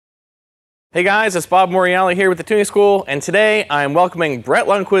Hey guys, it's Bob Morreale here with the Tuning School, and today I'm welcoming Brett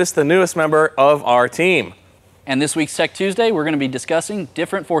Lundquist, the newest member of our team. And this week's Tech Tuesday, we're going to be discussing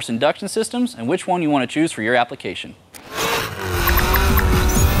different force induction systems and which one you want to choose for your application.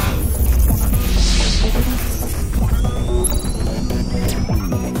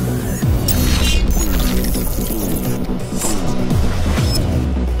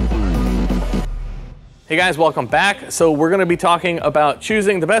 Hey guys, welcome back. So we're going to be talking about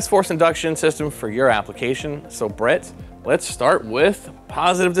choosing the best force induction system for your application. So Brett, let's start with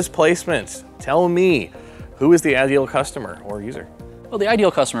positive displacement. Tell me, who is the ideal customer or user? Well, the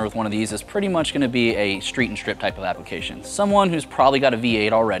ideal customer with one of these is pretty much going to be a street and strip type of application. Someone who's probably got a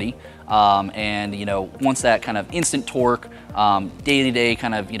V8 already, and wants that kind of instant torque, day-to-day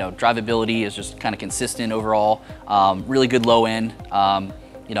kind of drivability is just kind of consistent overall, really good low end.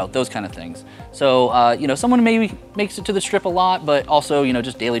 Those kind of things. So, someone who maybe makes it to the strip a lot, but also,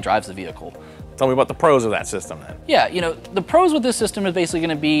 just daily drives the vehicle. Tell me about the pros of that system then. Yeah, the pros with this system is basically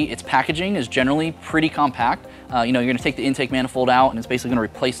going to be its packaging is generally pretty compact. You're going to take the intake manifold out and it's basically going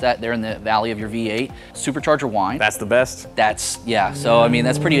to replace that there in the valley of your V8. Supercharger wind. That's the best? Yeah, so I mean,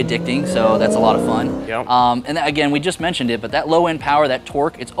 that's pretty addicting, so that's a lot of fun. Yep. And again, we just mentioned it, but that low end power, that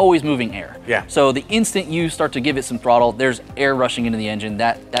torque, it's always moving air. Yeah. So the instant you start to give it some throttle, there's air rushing into the engine,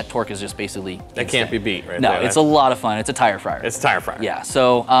 that torque is just basically That can't be beat right No, there. it's a lot of fun. It's a tire fryer. It's a tire fryer. Yeah,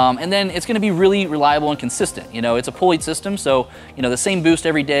 so, and then it's going to be really reliable and consistent. It's a pulleyed system, so, the same boost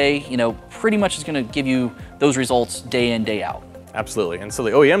every day, pretty much is going to give you those results day in, day out. Absolutely, and so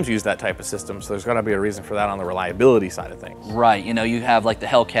the OEMs use that type of system, so there's got to be a reason for that on the reliability side of things. Right, you have like the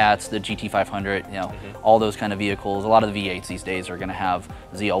Hellcats, the GT500, all those kind of vehicles. A lot of the V8s these days are going to have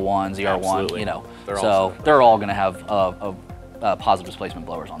ZL1, ZR1, Absolutely. They're all going to have positive displacement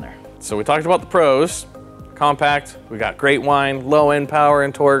blowers on there. So we talked about the pros, compact, we got great wind, low end power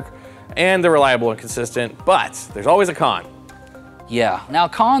and torque, and they're reliable and consistent, but there's always a con. Yeah, now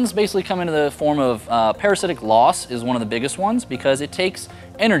cons basically come into the form of parasitic loss is one of the biggest ones because it takes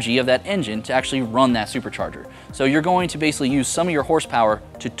energy of that engine to actually run that supercharger. So you're going to basically use some of your horsepower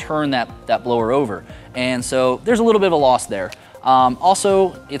to turn that blower over. And so there's a little bit of a loss there.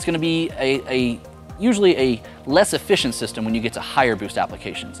 Also, it's going to be usually a less efficient system when you get to higher boost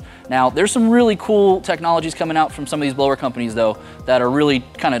applications. Now, there's some really cool technologies coming out from some of these blower companies though that are really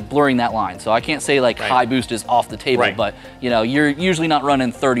kind of blurring that line. So I can't say like high boost is off the table, but you're usually not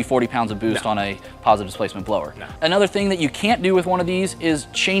running 30, 40 pounds of boost on a positive displacement blower. Another thing that you can't do with one of these is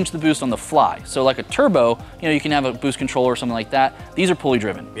change the boost on the fly. So like a turbo, you can have a boost controller or something like that. These are pulley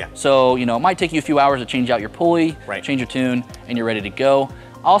driven. So, it might take you a few hours to change out your pulley, change your tune, and you're ready to go.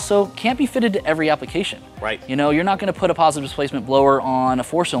 Also, can't be fitted to every application. You're not going to put a positive displacement blower on a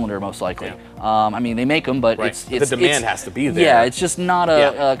 4-cylinder most likely. I mean, they make them, but the demand has to be there. Yeah, it's just not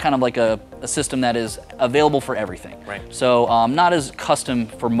a kind of like a system that is available for everything. So not as custom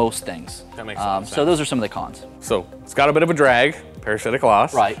for most things. That makes sense. So those are some of the cons. So it's got a bit of a drag, parasitic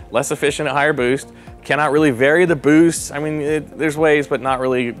loss. Less efficient at higher boost. Cannot really vary the boost. I mean, there's ways, but not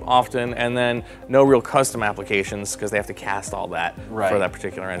really often. And then no real custom applications because they have to cast all that for that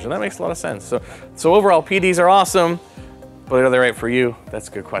particular engine. That makes a lot of sense. So overall, PDs are awesome, but are they right for you? That's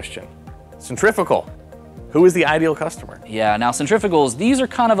a good question. Centrifugal. Who is the ideal customer? Yeah, now centrifugals, these are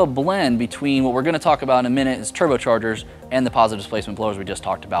kind of a blend between what we're going to talk about in a minute is turbochargers and the positive displacement blowers we just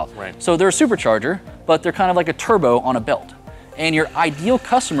talked about. So they're a supercharger, but they're kind of like a turbo on a belt. And your ideal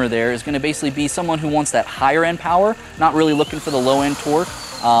customer there is going to basically be someone who wants that higher end power, not really looking for the low end torque.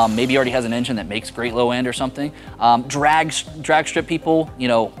 Maybe already has an engine that makes great low end or something. Drag strip people,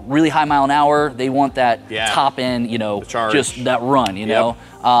 really high mile an hour. They want that top end, just that run,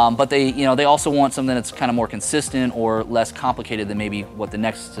 but they also want something that's kind of more consistent or less complicated than maybe what the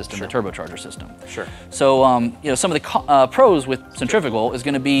next system, the turbocharger system. So, some of the pros with centrifugal is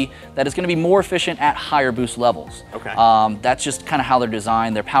going to be that it's going to be more efficient at higher boost levels. That's just kind of how they're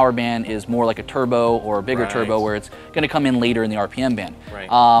designed. Their power band is more like a turbo or a bigger turbo where it's going to come in later in the RPM band.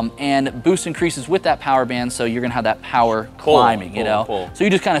 And boost increases with that power band, so you're going to have that power climbing, So you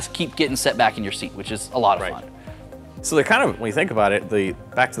just kind of keep getting set back in your seat, which is a lot of fun. So they're kind of, when you think about it,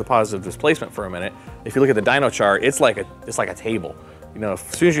 back to the positive displacement for a minute, if you look at the dyno chart, it's like a table. As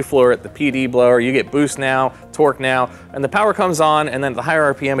soon as you floor it, the PD blower, you get boost now, torque now, and the power comes on, and then at the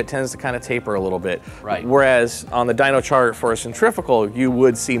higher RPM, it tends to kind of taper a little bit. Whereas on the dyno chart for a centrifugal, you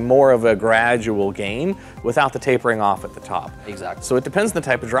would see more of a gradual gain without the tapering off at the top. So it depends on the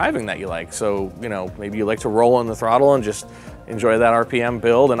type of driving that you like. So, maybe you like to roll in the throttle and just enjoy that RPM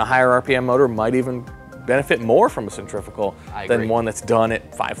build, and a higher RPM motor might even benefit more from a centrifugal than one that's done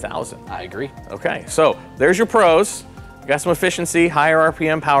at 5,000. I agree. Okay, so there's your pros. You got some efficiency, higher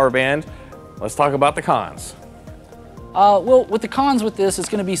RPM power band. let's talk about the cons. Well, with the cons with this, it's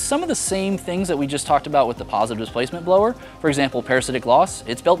going to be some of the same things that we just talked about with the positive displacement blower. For example, parasitic loss,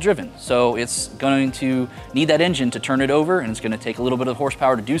 it's belt driven. So it's going to need that engine to turn it over, and it's going to take a little bit of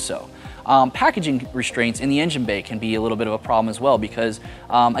horsepower to do so. Packaging restraints in the engine bay can be a little bit of a problem as well because,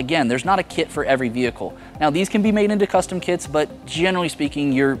 again, there's not a kit for every vehicle. Now, these can be made into custom kits, but generally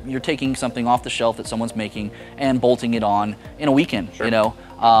speaking, you're taking something off the shelf that someone's making and bolting it on in a weekend, sure. you know.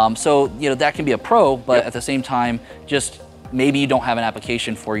 So, you know, that can be a pro, but yep. At the same time, just maybe you don't have an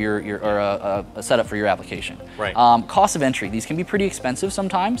application for or a setup for your application. Right. Cost of entry, these can be pretty expensive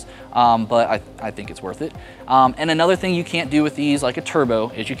sometimes, but I think it's worth it. And another thing you can't do with these, like a turbo,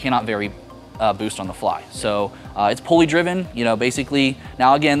 is you cannot vary boost on the fly. So it's pulley driven, you know, basically.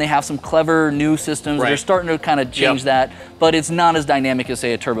 Now again, they have some clever new systems. Right. They're starting to kind of change yep. that, but it's not as dynamic as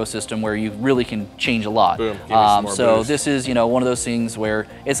say a turbo system where you really can change a lot. Boom, give me some more so boost. this is, you know, one of those things where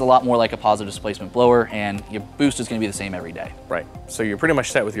it's a lot more like a positive displacement blower and your boost is going to be the same every day. Right, so you're pretty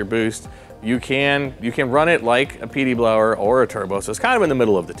much set with your boost. You can run it like a PD blower or a turbo, so it's kind of in the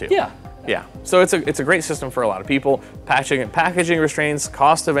middle of the two. Yeah. Yeah, so it's a great system for a lot of people. Packaging restraints,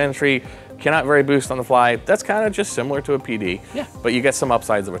 cost of entry, cannot vary boost on the fly. That's kind of just similar to a PD, yeah. But you get some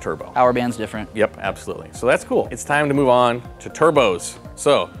upsides of a turbo. Power band's different. Yep, absolutely. So that's cool. It's time to move on to turbos.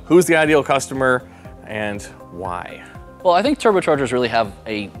 So who's the ideal customer and why? Well, I think turbochargers really have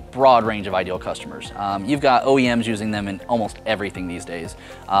a broad range of ideal customers. You've got OEMs using them in almost everything these days,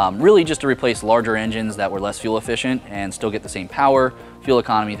 really just to replace larger engines that were less fuel efficient and still get the same power, fuel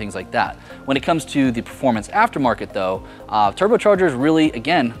economy, things like that. When it comes to the performance aftermarket though, turbochargers really,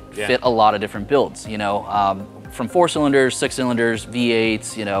 again, yeah. fit a lot of different builds, you know, from 4 cylinders, 6 cylinders,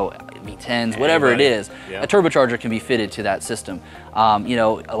 V8s, you know, V10s, whatever it is, yeah. A turbocharger can be fitted to that system. You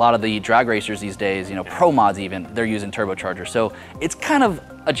know, a lot of the drag racers these days, you know, pro mods even, they're using turbochargers. So it's kind of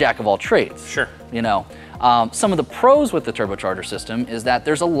a jack of all trades. Sure. You know, some of the pros with the turbocharger system is that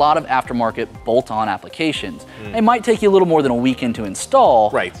there's a lot of aftermarket bolt-on applications. It might take you a little more than a weekend to install,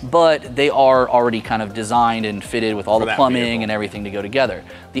 right. But they are already kind of designed and fitted with all the plumbing vehicle. and everything to go together.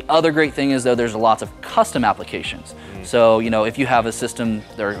 The other great thing is though, there's lots of custom applications. So, you know, if you have a system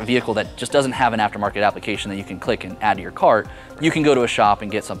or a vehicle that just doesn't have an aftermarket application that you can click and add to your cart, you can go to a shop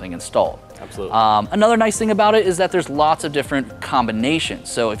and get something installed. Absolutely. Another nice thing about it is that there's lots of different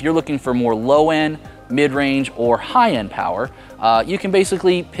combinations. So if you're looking for more low-end, mid-range, or high-end power, you can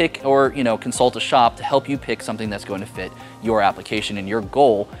basically pick or, you know, consult a shop to help you pick something that's going to fit your application and your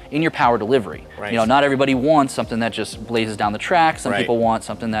goal in your power delivery. Right. You know, not everybody wants something that just blazes down the track. Some right. people want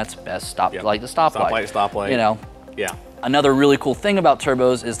something that's best like the stoplight. Stoplight. You know. Yeah. Another really cool thing about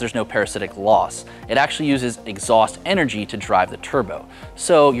turbos is there's no parasitic loss. It actually uses exhaust energy to drive the turbo.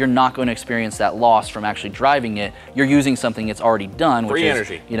 So you're not going to experience that loss from actually driving it. You're using something that's already done, which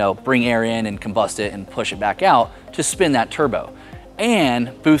is, you know, bring air in and combust it and push it back out to spin that turbo.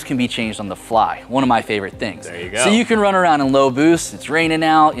 And boost can be changed on the fly. One of my favorite things. There you go. So you can run around in low boost, it's raining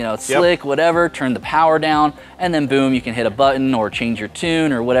out, you know, it's slick, whatever, turn the power down, and then boom, you can hit a button or change your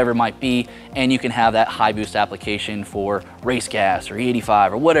tune or whatever it might be, and you can have that high boost application for race gas or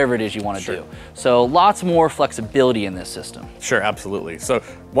E85 or whatever it is you want to do. So lots more flexibility in this system. Sure, absolutely. So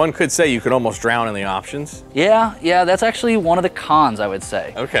one could say you could almost drown in the options. Yeah, that's actually one of the cons, I would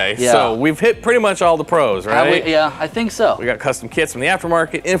say. Okay, yeah. So we've hit pretty much all the pros, right? Yeah, I think so. We got custom kits from the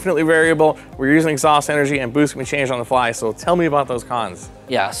aftermarket, infinitely variable. We're using exhaust energy and boost can be changed on the fly. So tell me about those cons.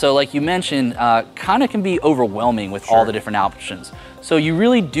 Yeah, so like you mentioned, kind of can be overwhelming with all the different options. So you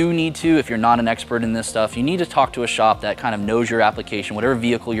really do need to, if you're not an expert in this stuff, you need to talk to a shop that kind of knows your application, whatever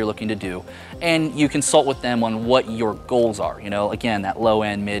vehicle you're looking to do, and you consult with them on what your goals are. You know, again, that low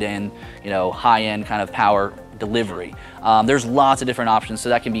end, mid end, you know, high end kind of power delivery. There's lots of different options, so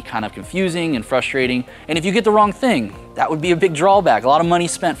that can be kind of confusing and frustrating. And if you get the wrong thing, that would be a big drawback. A lot of money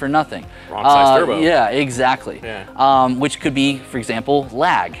spent for nothing. Wrong size turbo. Yeah, exactly. Yeah. Which could be, for example,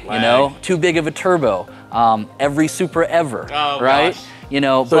 lag. You know, too big of a turbo. Every Supra ever, right? Gosh. You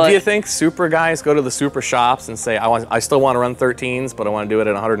know, so do you think Supra guys go to the Supra shops and say, I still want to run 13s, but I want to do it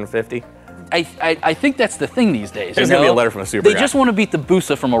at 150? I think that's the thing these days. There's going to be a letter from a Supra guy. They just want to beat the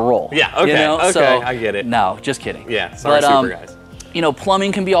Busa from a roll. Yeah, okay, you know? okay, So, I get it. No, just kidding. Yeah, sorry, Supra guys. You know,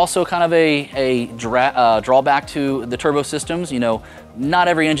 plumbing can be also kind of a drawback to the turbo systems. You know, not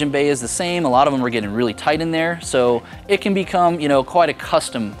every engine bay is the same. A lot of them are getting really tight in there. So it can become, you know, quite a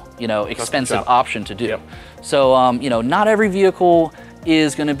custom, you know, expensive option to do. Yep. So, you know, not every vehicle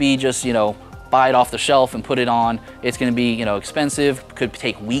is going to be just, you know, buy it off the shelf and put it on. It's going to be, you know, expensive. Could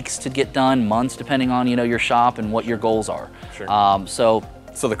take weeks to get done, months, depending on, you know, your shop and what your goals are. Sure. So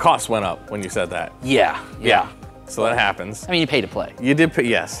the cost went up when you said that. Yeah. so that happens. I mean, you pay to play. You did pay,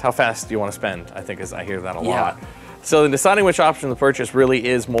 yes. How fast do you want to spend? I think I hear that a Yeah. lot. So in deciding which option to purchase really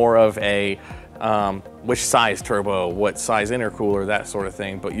is more of a which size turbo, what size intercooler, that sort of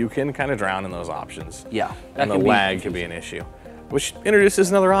thing. But you can kind of drown in those options. Yeah. And the lag can be an issue, which introduces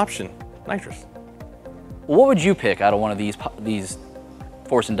another option, nitrous. What would you pick out of one of these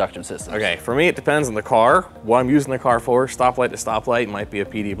force induction systems? Okay, for me it depends on the car, what I'm using the car for. Stoplight to stoplight might be a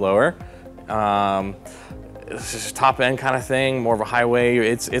PD blower. It's just a top end kind of thing, more of a highway.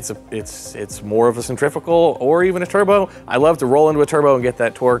 It's more of a centrifugal or even a turbo. I love to roll into a turbo and get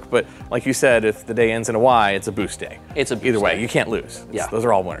that torque, but like you said, if the day ends in a Y, it's a boost day. It's a boost Either way, day. you can't lose. Yeah. Those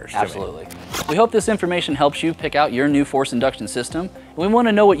are all winners. Absolutely. We hope this information helps you pick out your new force induction system. We want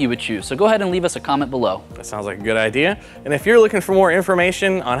to know what you would choose, so go ahead and leave us a comment below. That sounds like a good idea. And if you're looking for more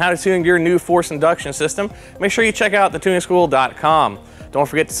information on how to tune your new force induction system, make sure you check out thetuningschool.com. Don't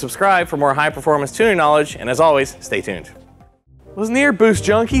forget to subscribe for more high-performance tuning knowledge, and as always, stay tuned. Listen here, boost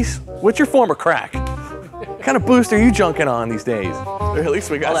junkies. What's your form of crack? What kind of boost are you junking on these days? Or at least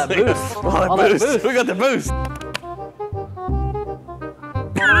we got All that boost. All that boost. We got the boost.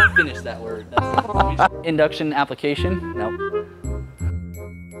 Finish that word. That's induction application? Nope.